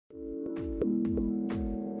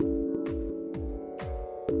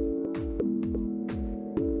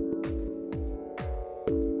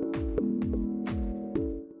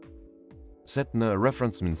Setna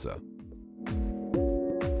reference mincer.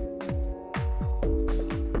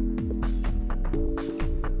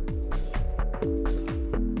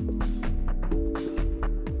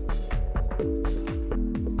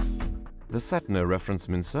 The Setna reference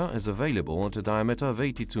mincer is available at a diameter of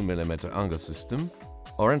 82 mm unger system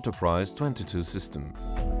or Enterprise 22 system.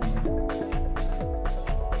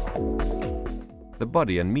 The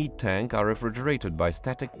body and meat tank are refrigerated by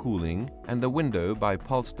static cooling and the window by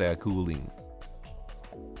pulsed air cooling.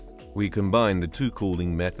 We combine the two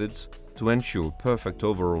cooling methods to ensure perfect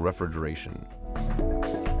overall refrigeration.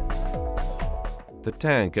 The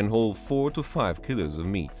tank can hold 4 to 5 kilos of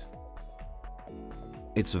meat.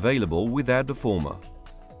 It's available without the former.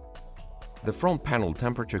 The front panel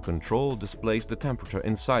temperature control displays the temperature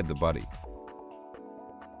inside the body.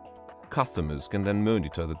 Customers can then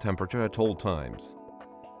monitor the temperature at all times.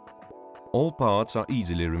 All parts are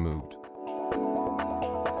easily removed.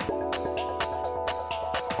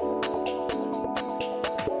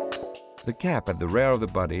 The cap at the rear of the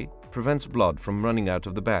body prevents blood from running out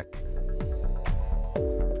of the back.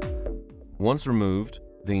 Once removed,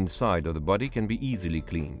 the inside of the body can be easily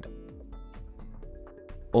cleaned.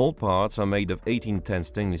 All parts are made of 1810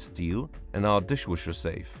 stainless steel and are dishwasher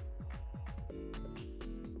safe.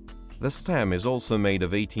 The stem is also made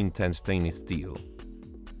of 1810 stainless steel.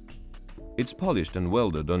 It's polished and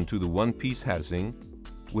welded onto the one-piece housing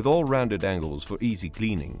with all rounded angles for easy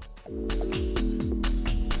cleaning.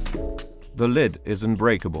 The lid is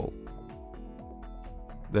unbreakable.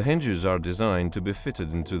 The hinges are designed to be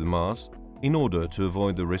fitted into the mass in order to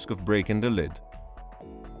avoid the risk of breaking the lid.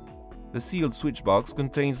 The sealed switch box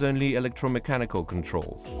contains only electromechanical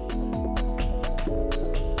controls.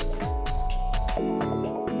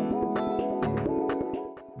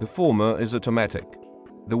 The former is automatic.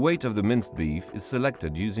 The weight of the minced beef is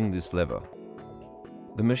selected using this lever.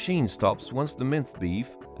 The machine stops once the minced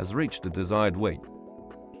beef has reached the desired weight.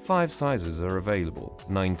 5 sizes are available: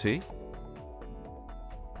 90,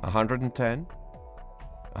 110,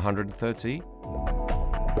 130,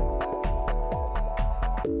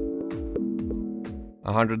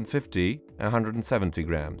 150, 170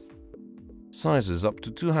 grams. Sizes up to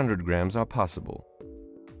 200 grams are possible.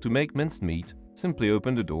 To make minced meat, simply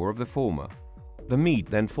open the door of the former. The meat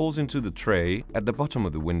then falls into the tray at the bottom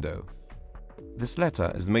of the window. This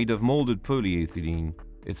latter is made of molded polyethylene.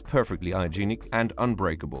 It's perfectly hygienic and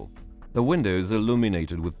unbreakable. The window is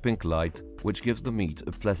illuminated with pink light, which gives the meat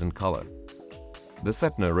a pleasant color. The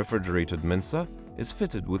Setna refrigerated mincer is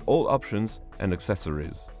fitted with all options and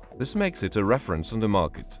accessories. This makes it a reference on the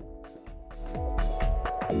market.